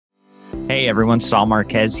Hey everyone, Saul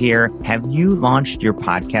Marquez here. Have you launched your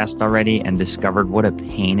podcast already and discovered what a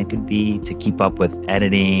pain it could be to keep up with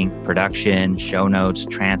editing, production, show notes,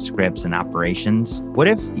 transcripts, and operations? What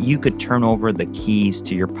if you could turn over the keys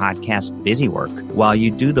to your podcast busy work while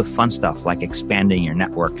you do the fun stuff like expanding your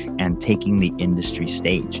network and taking the industry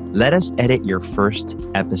stage? Let us edit your first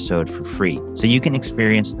episode for free so you can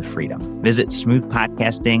experience the freedom. Visit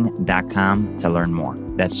smoothpodcasting.com to learn more.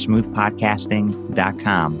 That's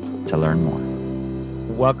smoothpodcasting.com to learn more.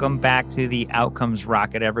 Welcome back to the Outcomes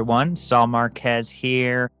Rocket, everyone. Saul Marquez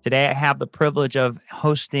here. Today, I have the privilege of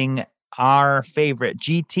hosting our favorite,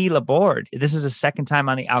 GT Laborde. This is the second time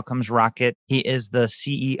on the Outcomes Rocket. He is the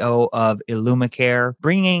CEO of IllumiCare,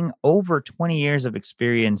 bringing over 20 years of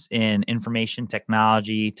experience in information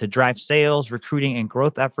technology to drive sales, recruiting, and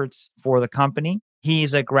growth efforts for the company.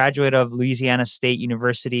 He's a graduate of Louisiana State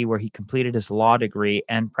University, where he completed his law degree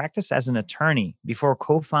and practiced as an attorney before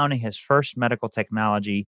co-founding his first medical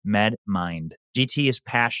technology, MedMind. GT is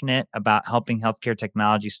passionate about helping healthcare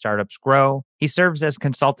technology startups grow. He serves as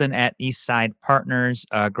consultant at Eastside Partners,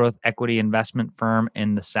 a growth equity investment firm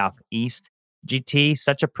in the Southeast. GT,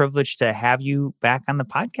 such a privilege to have you back on the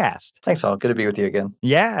podcast. Thanks, all. Good to be with you again.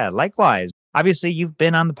 Yeah, likewise. Obviously, you've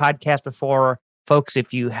been on the podcast before. Folks,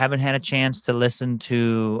 if you haven't had a chance to listen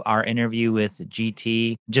to our interview with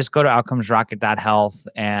GT, just go to outcomesrocket.health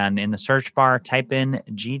and in the search bar, type in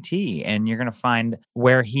GT, and you're going to find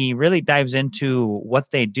where he really dives into what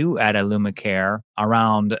they do at IllumiCare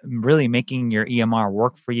around really making your EMR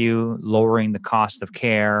work for you, lowering the cost of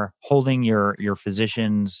care, holding your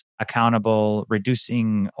physicians accountable,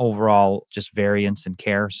 reducing overall just variance in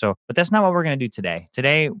care. But that's not what we're going to do today.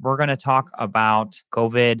 Today, we're going to talk about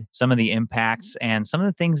COVID, some of the impacts, and some of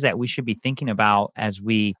the things that we should be thinking about as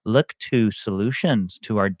we look to solutions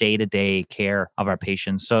to our day-to-day care of our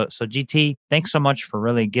patients. So GT, thanks so much for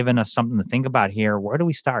really giving us something to think about here. Where do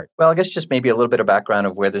we start? Well, I guess just maybe a little bit of background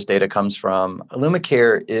of where this data comes from.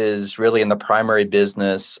 IllumiCare is really in the primary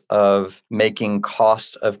business of making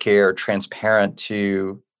costs of care transparent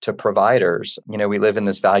to providers. You know, we live in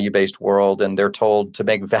this value-based world and they're told to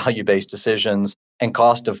make value-based decisions. And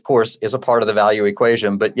cost, of course, is a part of the value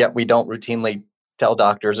equation, but yet we don't routinely tell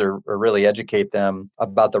doctors or really educate them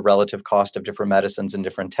about the relative cost of different medicines and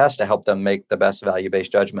different tests to help them make the best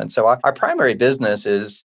value-based judgment. So our primary business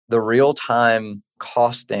is the real-time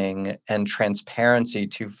costing and transparency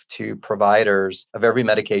to providers of every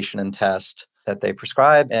medication and test that they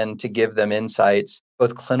prescribe, and to give them insights,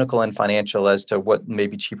 both clinical and financial, as to what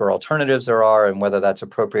maybe cheaper alternatives there are and whether that's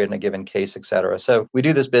appropriate in a given case, et cetera. So we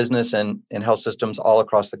do this business in health systems all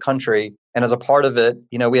across the country. And as a part of it,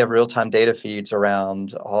 you know, we have real-time data feeds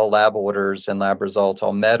around all lab orders and lab results,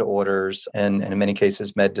 all med orders, and in many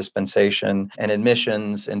cases, med dispensation and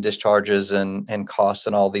admissions and discharges and costs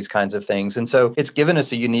and all these kinds of things. And so it's given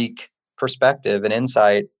us a unique perspective and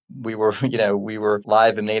insight. We were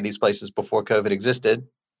live in many of these places before COVID existed,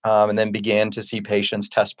 and then began to see patients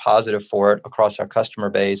test positive for it across our customer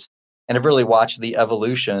base, and have really watched the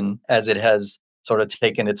evolution as it has sort of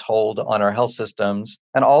taken its hold on our health systems,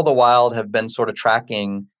 and all the while have been sort of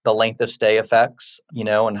tracking the length of stay effects, you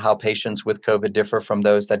know, and how patients with COVID differ from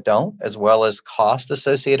those that don't, as well as cost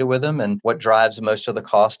associated with them and what drives most of the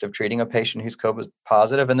cost of treating a patient who's COVID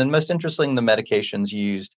positive. And then most interesting, the medications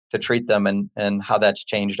used to treat them and how that's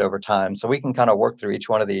changed over time. So we can kind of work through each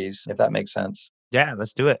one of these, if that makes sense. Yeah,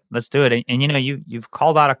 let's do it. Let's do it. And you know, you've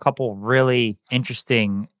called out a couple really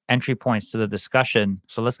interesting entry points to the discussion.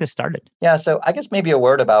 So let's get started. Yeah, so I guess maybe a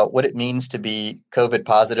word about what it means to be COVID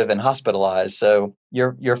positive and hospitalized. So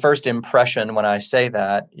your first impression when I say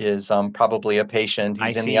that is probably a patient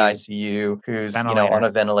who's in the ICU, who's on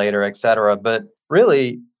a ventilator, et cetera. But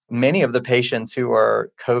really, many of the patients who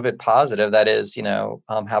are COVID positive, that is,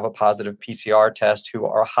 have a positive PCR test, who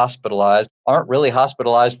are hospitalized, aren't really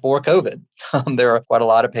hospitalized for COVID. There are quite a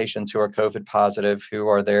lot of patients who are COVID positive who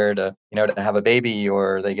are there to have a baby,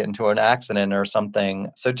 or they get into an accident or something.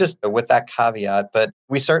 So just with that caveat, but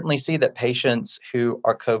we certainly see that patients who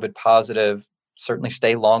are COVID positive certainly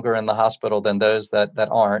stay longer in the hospital than those that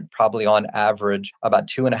aren't, probably on average about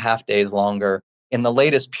 2.5 days longer in the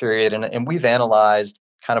latest period. And we've analyzed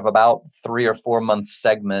kind of about 3 or 4 month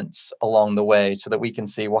segments along the way so that we can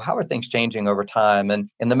see, well, how are things changing over time? And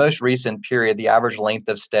in the most recent period, the average length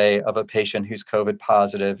of stay of a patient who's COVID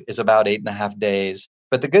positive is about 8.5 days.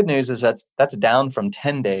 But the good news is that's down from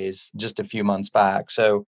 10 days just a few months back.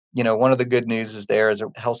 So, one of the good news is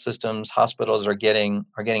health systems, hospitals are getting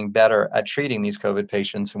better at treating these COVID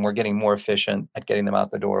patients, and we're getting more efficient at getting them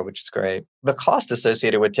out the door, which is great. The cost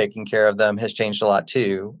associated with taking care of them has changed a lot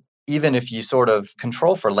too. even if you sort of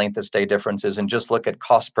control for length of stay differences and just look at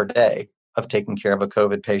cost per day of taking care of a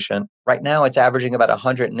COVID patient, right now it's averaging about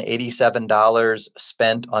 $187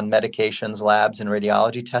 spent on medications, labs, and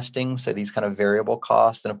radiology testing. So these kind of variable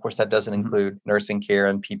costs. And of course, that doesn't include nursing care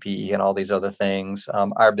and PPE and all these other things.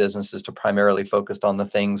 Our business is to primarily focused on the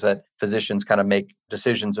things that physicians kind of make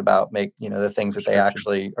decisions about, the things that they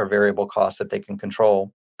actually are variable costs that they can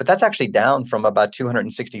control. But that's actually down from about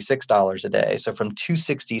 $266 a day. So from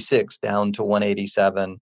 266 down to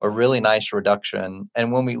 187, a really nice reduction.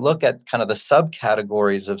 And when we look at kind of the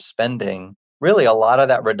subcategories of spending, really a lot of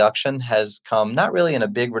that reduction has come not really in a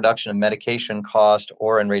big reduction of medication cost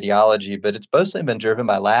or in radiology, but it's mostly been driven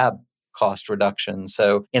by lab cost reduction.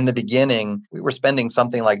 So in the beginning, we were spending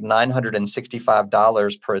something like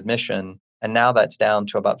 $965 per admission, and now that's down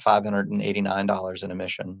to about $589 an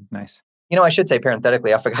admission. Nice. I should say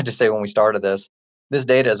parenthetically, I forgot to say when we started this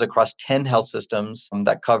data is across 10 health systems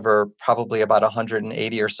that cover probably about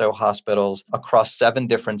 180 or so hospitals across 7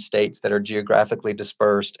 different states that are geographically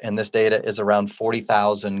dispersed. And this data is around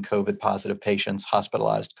 40,000 COVID positive patients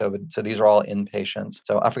hospitalized COVID. So these are all inpatients.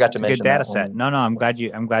 So I forgot to mention good data set. No, I'm glad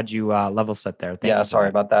you level set there. Thank you. Sorry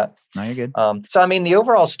about that. No, you're good. So the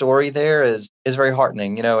overall story there is very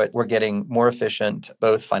heartening. We're getting more efficient,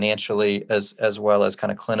 both financially as well as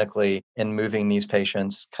kind of clinically in moving these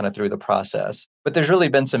patients kind of through the process. But there's really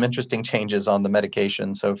been some interesting changes on the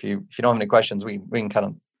medication. So if you don't have any questions, we can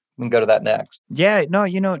go to that next. Yeah,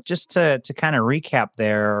 no, just to kind of recap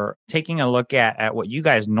there, taking a look at what you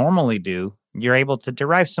guys normally do, you're able to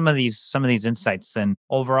derive some of these insights. And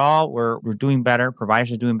overall, we're doing better.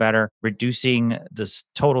 Providers are doing better, reducing the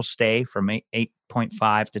total stay from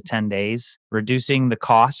 8.5 to 10 days, reducing the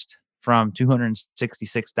cost from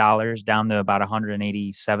 $266 down to about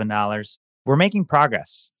 $187. We're making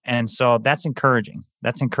progress. And so that's encouraging.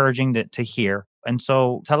 That's encouraging to hear. And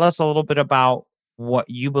so tell us a little bit about what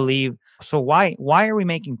you believe. So why are we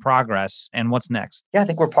making progress and what's next? Yeah, I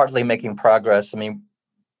think we're partly making progress.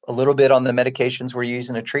 A little bit on the medications we're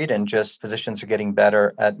using to treat, and just physicians are getting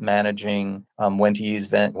better at managing when to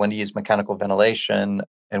use mechanical ventilation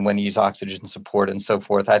and when to use oxygen support and so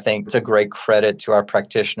forth. I think it's a great credit to our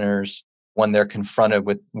practitioners when they're confronted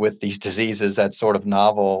with these diseases that's sort of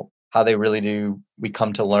novel, how they really do. We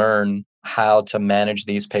come to learn how to manage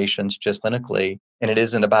these patients just clinically. And it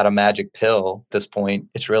isn't about a magic pill at this point.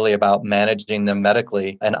 It's really about managing them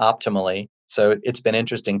medically and optimally. So it's been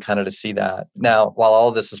interesting kind of to see that. Now, while all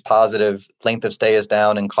of this is positive, length of stay is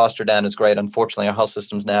down and costs are down is great. Unfortunately, our health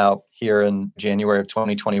systems now here in January of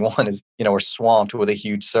 2021 is, we're swamped with a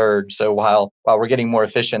huge surge. So while we're getting more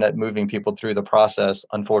efficient at moving people through the process,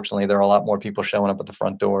 unfortunately, there are a lot more people showing up at the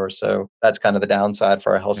front door. So that's kind of the downside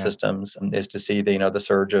for our health systems, is to see the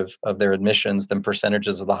surge of their admissions, the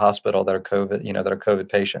percentages of the hospital that are COVID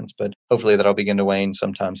patients. But hopefully that'll begin to wane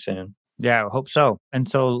sometime soon. Yeah, I hope so. And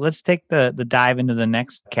so let's take the dive into the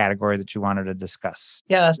next category that you wanted to discuss.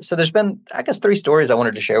 Yeah, so there's been, I guess, 3 stories I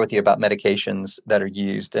wanted to share with you about medications that are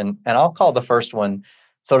used. And I'll call the first one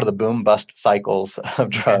sort of the boom bust cycles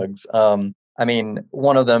of drugs. One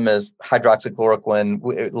of them is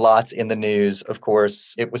hydroxychloroquine, lots in the news, of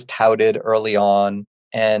course. It was touted early on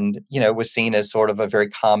and, was seen as sort of a very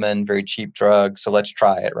common, very cheap drug. So let's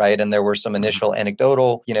try it, right? And there were some initial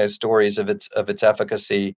anecdotal, stories of its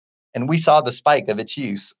efficacy. And we saw the spike of its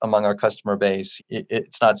use among our customer base.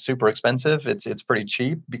 It's not super expensive. It's pretty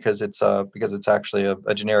cheap because it's actually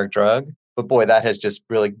a generic drug. But boy, that has just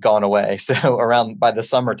really gone away. So around by the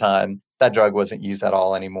summertime, that drug wasn't used at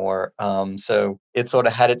all anymore. So it sort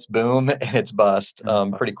of had its boom and its bust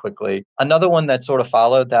pretty quickly. Another one that sort of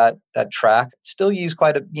followed that track, still used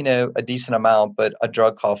quite a decent amount, but a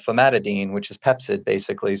drug called famotidine, which is Pepcid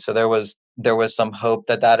basically. So there was some hope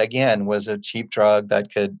that again was a cheap drug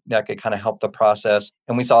that could kind of help the process.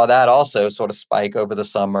 And we saw that also sort of spike over the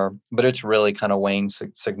summer, but it's really kind of waned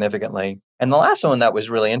significantly. And the last one that was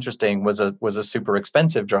really interesting was a super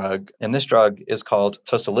expensive drug. And this drug is called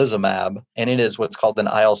tocilizumab, and it is what's called an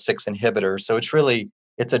IL-6 inhibitor. So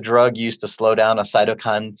it's a drug used to slow down a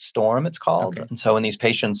cytokine storm, it's called. Okay. And so when these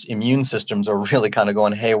patients' immune systems are really kind of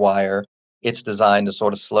going haywire, it's designed to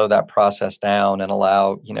sort of slow that process down and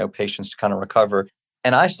allow, patients to kind of recover.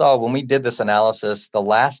 And I saw when we did this analysis the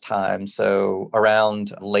last time, so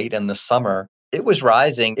around late in the summer, it was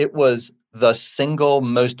rising. It was the single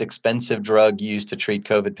most expensive drug used to treat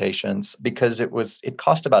COVID patients because it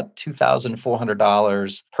cost about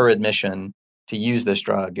 $2,400 per admission to use this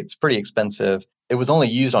drug. It's pretty expensive. it was only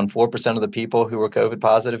used on 4% of the people who were COVID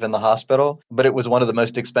positive in the hospital, but it was one of the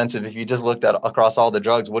most expensive. If you just looked at across all the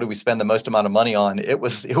drugs, what do we spend the most amount of money on? It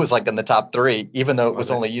was like in the top three, even though it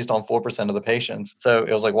was only used on 4% of the patients. So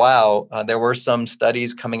it was like, wow, there were some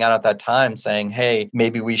studies coming out at that time saying, hey,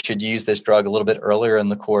 maybe we should use this drug a little bit earlier in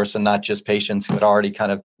the course and not just patients who had already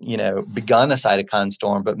kind of, begun a cytokine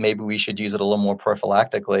storm, but maybe we should use it a little more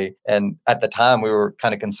prophylactically. And at the time, we were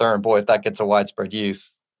kind of concerned, boy, if that gets a widespread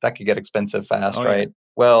use, that could get expensive fast, Oh, right? yeah.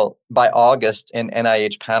 Well, by August, an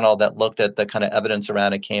NIH panel that looked at the kind of evidence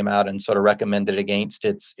around it came out and sort of recommended against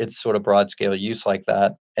its sort of broad scale use like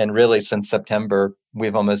that. And really, since September,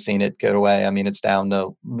 we've almost seen it go away. I mean, it's down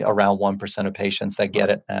to around 1% of patients that get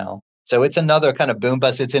it now. So it's another kind of boom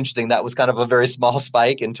bust. It's interesting. That was kind of a very small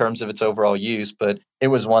spike in terms of its overall use, but it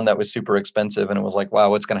was one that was super expensive. And it was like, wow,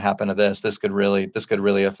 what's going to happen to this? This could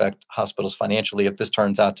really affect hospitals financially if this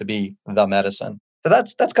turns out to be the medicine. So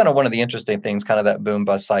that's kind of one of the interesting things, kind of that boom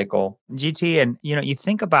bust cycle. GT, and you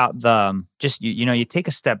think about the just you take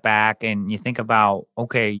a step back and you think about,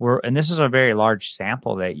 okay, and this is a very large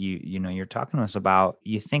sample that you're talking to us about.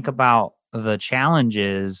 You think about the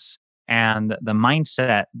challenges and the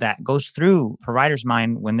mindset that goes through providers'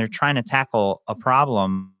 mind when they're trying to tackle a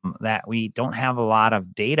problem that we don't have a lot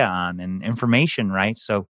of data on and information, right?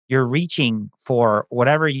 So you're reaching for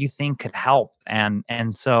whatever you think could help, and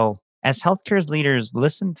so as healthcare's leaders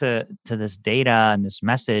listen to this data and this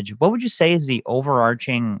message, what would you say is the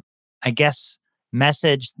overarching, I guess,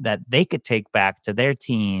 message that they could take back to their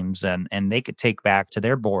teams and they could take back to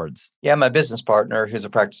their boards? Yeah, my business partner, who's a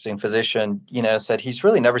practicing physician, said he's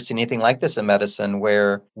really never seen anything like this in medicine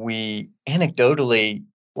where we anecdotally,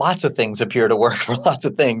 lots of things appear to work for lots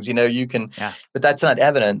of things. Yeah. But that's not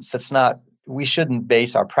evidence. We shouldn't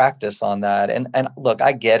base our practice on that. And look,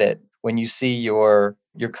 I get it. When you see your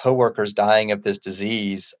coworkers dying of this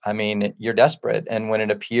disease, I mean, you're desperate. And when it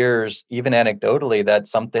appears, even anecdotally, that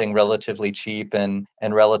something relatively cheap and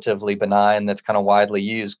relatively benign that's kind of widely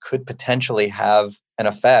used could potentially have an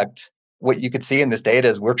effect, what you could see in this data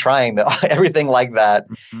is we're trying everything like that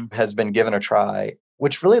Hmm. has been given a try,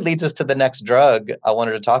 which really leads us to the next drug I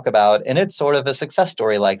wanted to talk about. And it's sort of a success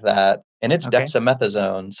story like that. And it's Okay.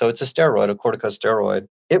 dexamethasone. So it's a steroid, a corticosteroid.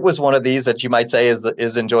 It was one of these that you might say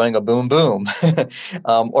is enjoying a boom boom,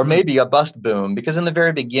 or Hmm. maybe a bust boom, because in the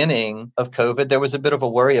very beginning of COVID, there was a bit of a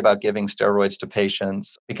worry about giving steroids to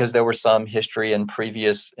patients because there were some history in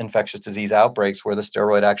previous infectious disease outbreaks where the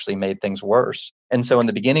steroid actually made things worse. And so in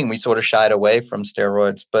the beginning, we sort of shied away from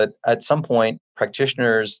steroids, but at some point,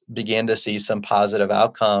 practitioners began to see some positive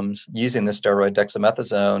outcomes using the steroid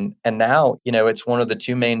dexamethasone. And now, it's one of the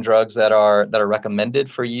two main drugs that are recommended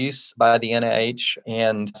for use by the NIH,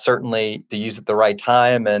 and certainly to use at the right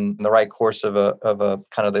time and in the right course of a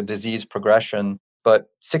kind of the disease progression. But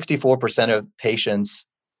 64% of patients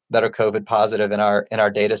that are COVID positive in our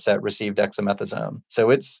data set received dexamethasone. So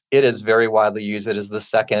it is very widely used. It is the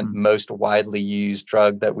second most widely used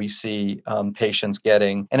drug that we see patients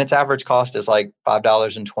getting. And its average cost is like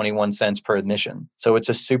 $5.21 per admission. So it's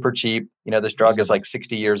a super cheap, this drug is Reasonable. like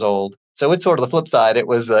 60 years old. So it's sort of the flip side. It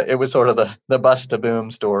was sort of the bust to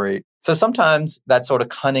boom story. So sometimes that sort of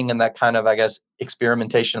cunning and that kind of, I guess,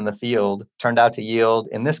 experimentation in the field turned out to yield,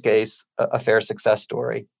 in this case, a fair success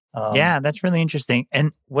story. Yeah, that's really interesting.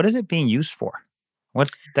 And what is it being used for?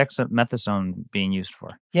 What's dexamethasone being used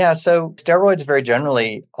for? Yeah, so steroids very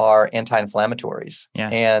generally are anti-inflammatories. Yeah.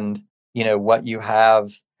 And, what you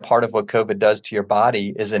have, part of what COVID does to your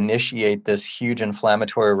body is initiate this huge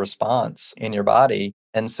inflammatory response in your body.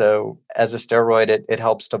 And so as a steroid, it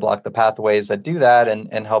helps to block the pathways that do that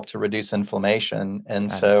and help to reduce inflammation. And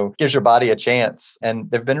Got it. so gives your body a chance.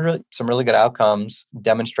 And there've been some really good outcomes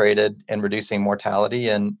demonstrated in reducing mortality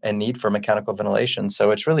and need for mechanical ventilation.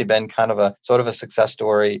 So it's really been kind of a sort of a success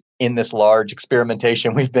story in this large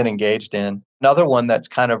experimentation we've been engaged in. Another one that's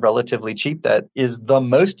kind of relatively cheap that is the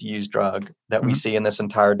most used drug that we Mhm. see in this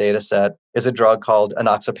entire data set is a drug called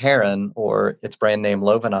enoxaparin, or its brand name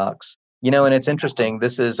Lovenox. And it's interesting.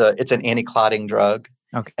 It's an anti-clotting drug,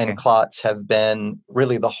 and Okay. clots have been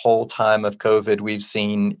really the whole time of COVID. We've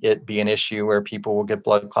seen it be an issue where people will get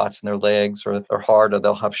blood clots in their legs or heart, or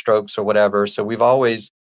they'll have strokes or whatever. So we've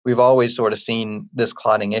always sort of seen this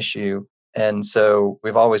clotting issue, and so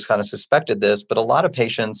we've always kind of suspected this. But a lot of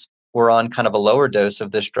patients were on kind of a lower dose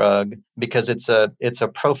of this drug because it's a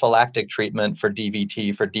prophylactic treatment for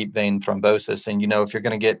DVT, for deep vein thrombosis. And if you're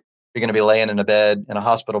going to be laying in a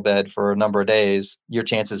hospital bed for a number of days, your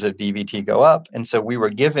chances of DVT go up. And so we were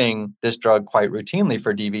giving this drug quite routinely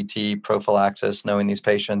for DVT prophylaxis, knowing these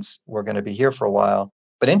patients were going to be here for a while.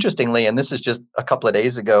 But interestingly, and this is just a couple of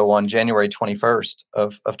days ago on January 21st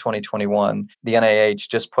of 2021, the NIH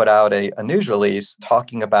just put out a news release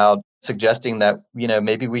talking about suggesting that,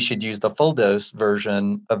 maybe we should use the full dose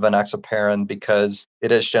version of enoxaparin because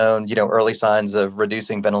it has shown, early signs of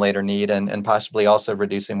reducing ventilator need and possibly also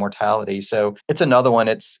reducing mortality. So it's another one.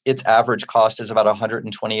 Its average cost is about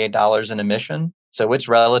 $128 an admission. So it's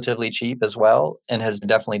relatively cheap as well and has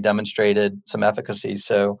definitely demonstrated some efficacy.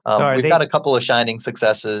 So we've got a couple of shining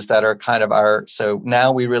successes that are kind of so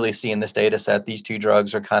now we really see in this data set, these two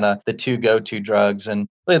drugs are kind of the two go-to drugs. And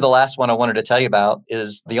really the last one I wanted to tell you about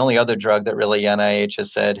is the only other drug that really NIH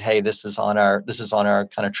has said, hey, this is on our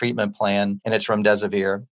kind of treatment plan, and it's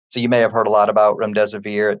remdesivir. So you may have heard a lot about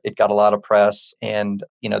remdesivir. It got a lot of press, and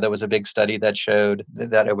there was a big study that showed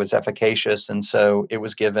that it was efficacious, and so it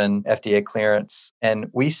was given FDA clearance. And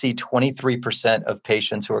we see 23% of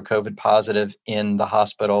patients who are COVID positive in the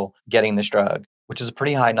hospital getting this drug, which is a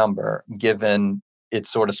pretty high number given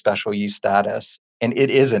its sort of special use status. And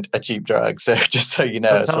it isn't a cheap drug. So just so you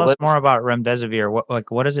know. So tell us more about remdesivir.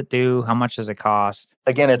 What does it do? How much does it cost?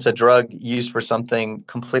 Again, it's a drug used for something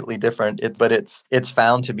completely different, but it's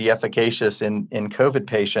found to be efficacious in COVID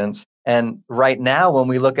patients. And right now, when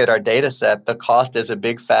we look at our data set, the cost is a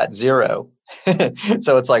big fat zero.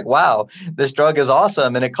 So it's like, wow, this drug is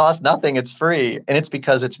awesome and it costs nothing. It's free. And it's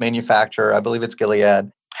because its manufacturer, I believe it's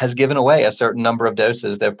Gilead, has given away a certain number of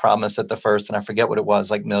doses. They've promised at the first, and I forget what it was,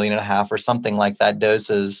 like 1.5 million or something like that,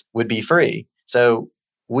 doses would be free. So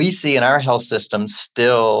we see in our health system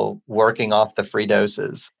still working off the free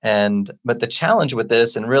doses. But the challenge with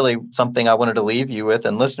this, and really something I wanted to leave you with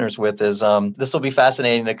and listeners with, is this will be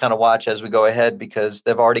fascinating to kind of watch as we go ahead, because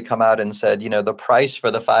they've already come out and said, the price for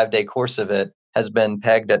the 5-day course of it has been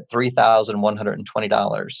pegged at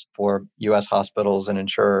 $3,120 for U.S. hospitals and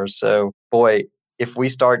insurers. So boy, if we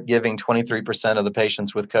start giving 23% of the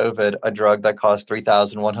patients with COVID a drug that costs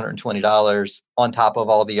 $3,120 on top of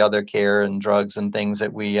all the other care and drugs and things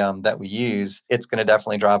that we use, it's going to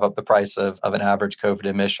definitely drive up the price of an average COVID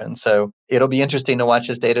admission. So it'll be interesting to watch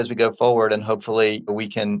this data as we go forward, and hopefully we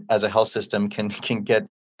can, as a health system, can get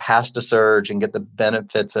past a surge and get the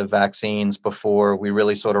benefits of vaccines before we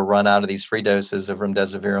really sort of run out of these free doses of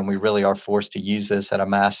remdesivir, and we really are forced to use this at a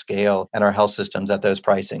mass scale in our health systems at those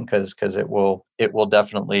pricing, because it will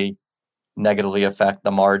definitely negatively affect the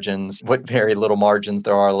margins, what very little margins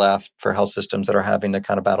there are left for health systems that are having to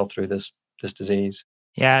kind of battle through this disease.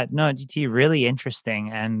 Yeah, no, GT, really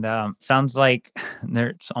interesting. And sounds like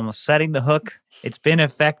they're almost setting the hook. It's been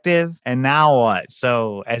effective. And now what?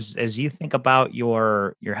 So as you think about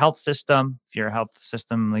your health system, if you're a health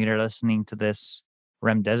system leader listening to this,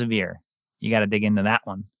 remdesivir, you got to dig into that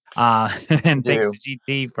one. And thanks to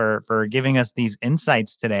GT for giving us these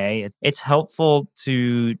insights today. It's helpful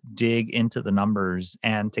to dig into the numbers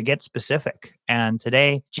and to get specific. And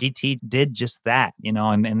today, GT did just that,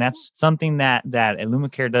 and that's something that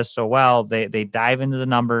Illumicare does so well. They dive into the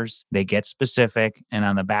numbers, they get specific, and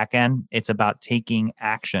on the back end, it's about taking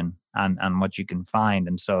action on what you can find.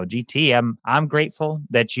 And so GT, I'm grateful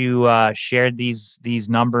that you shared these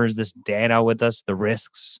numbers, this data with us, the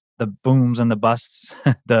risks, the booms and the busts,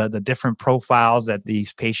 the different profiles that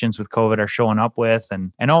these patients with COVID are showing up with,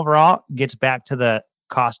 and overall gets back to the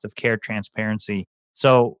cost of care transparency.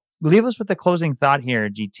 So leave us with the closing thought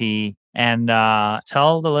here, GT, and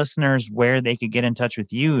tell the listeners where they could get in touch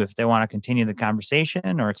with you if they want to continue the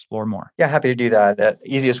conversation or explore more. Yeah, happy to do that. The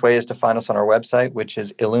easiest way is to find us on our website, which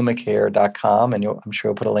is illumicare.com, and I'm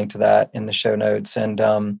sure we'll put a link to that in the show notes.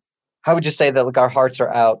 And I would just say that, look, our hearts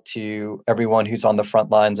are out to everyone who's on the front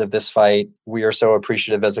lines of this fight. We are so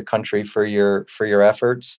appreciative as a country for your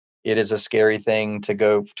efforts. It is a scary thing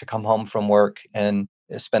to come home from work and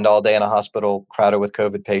spend all day in a hospital crowded with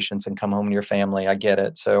COVID patients and come home to your family. I get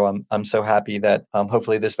it. So I'm so happy that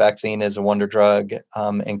hopefully this vaccine is a wonder drug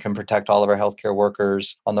and can protect all of our healthcare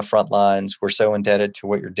workers on the front lines. We're so indebted to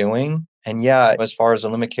what you're doing. And yeah, as far as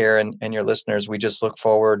Illumicare and your listeners, we just look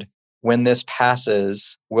forward. When this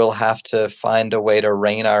passes, we'll have to find a way to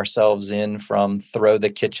rein ourselves in from throw the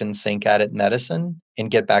kitchen sink at it medicine and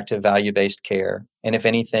get back to value-based care. And if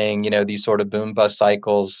anything, these sort of boom bust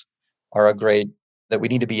cycles are that we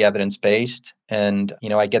need to be evidence-based. And,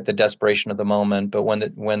 I get the desperation of the moment, but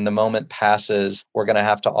when the moment passes, we're going to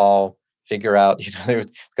have to all figure out, there's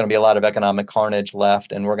going to be a lot of economic carnage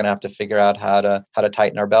left, and we're going to have to figure out how to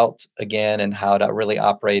tighten our belts again and how to really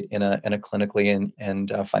operate in a clinically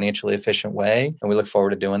and financially efficient way. And we look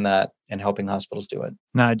forward to doing that and helping hospitals do it.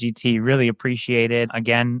 No, GT, really appreciate it.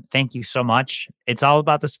 Again, thank you so much. It's all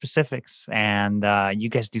about the specifics, and you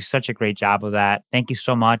guys do such a great job of that. Thank you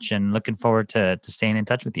so much, and looking forward to staying in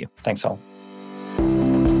touch with you. Thanks, all.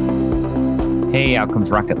 Hey, Outcomes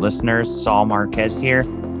Rocket listeners, Saul Marquez here.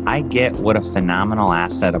 I get what a phenomenal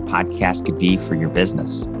asset a podcast could be for your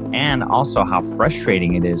business, and also how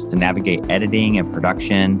frustrating it is to navigate editing and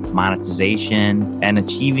production, monetization, and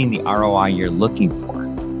achieving the ROI you're looking for.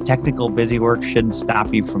 Technical busy work shouldn't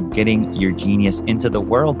stop you from getting your genius into the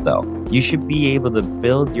world, though. You should be able to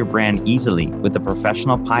build your brand easily with a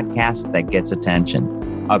professional podcast that gets attention.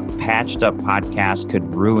 A patched up podcast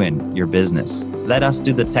could ruin your business. Let us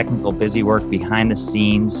do the technical busy work behind the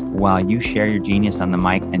scenes while you share your genius on the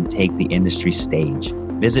mic and take the industry stage.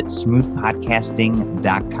 Visit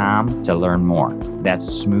smoothpodcasting.com to learn more.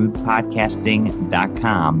 That's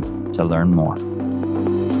smoothpodcasting.com to learn more.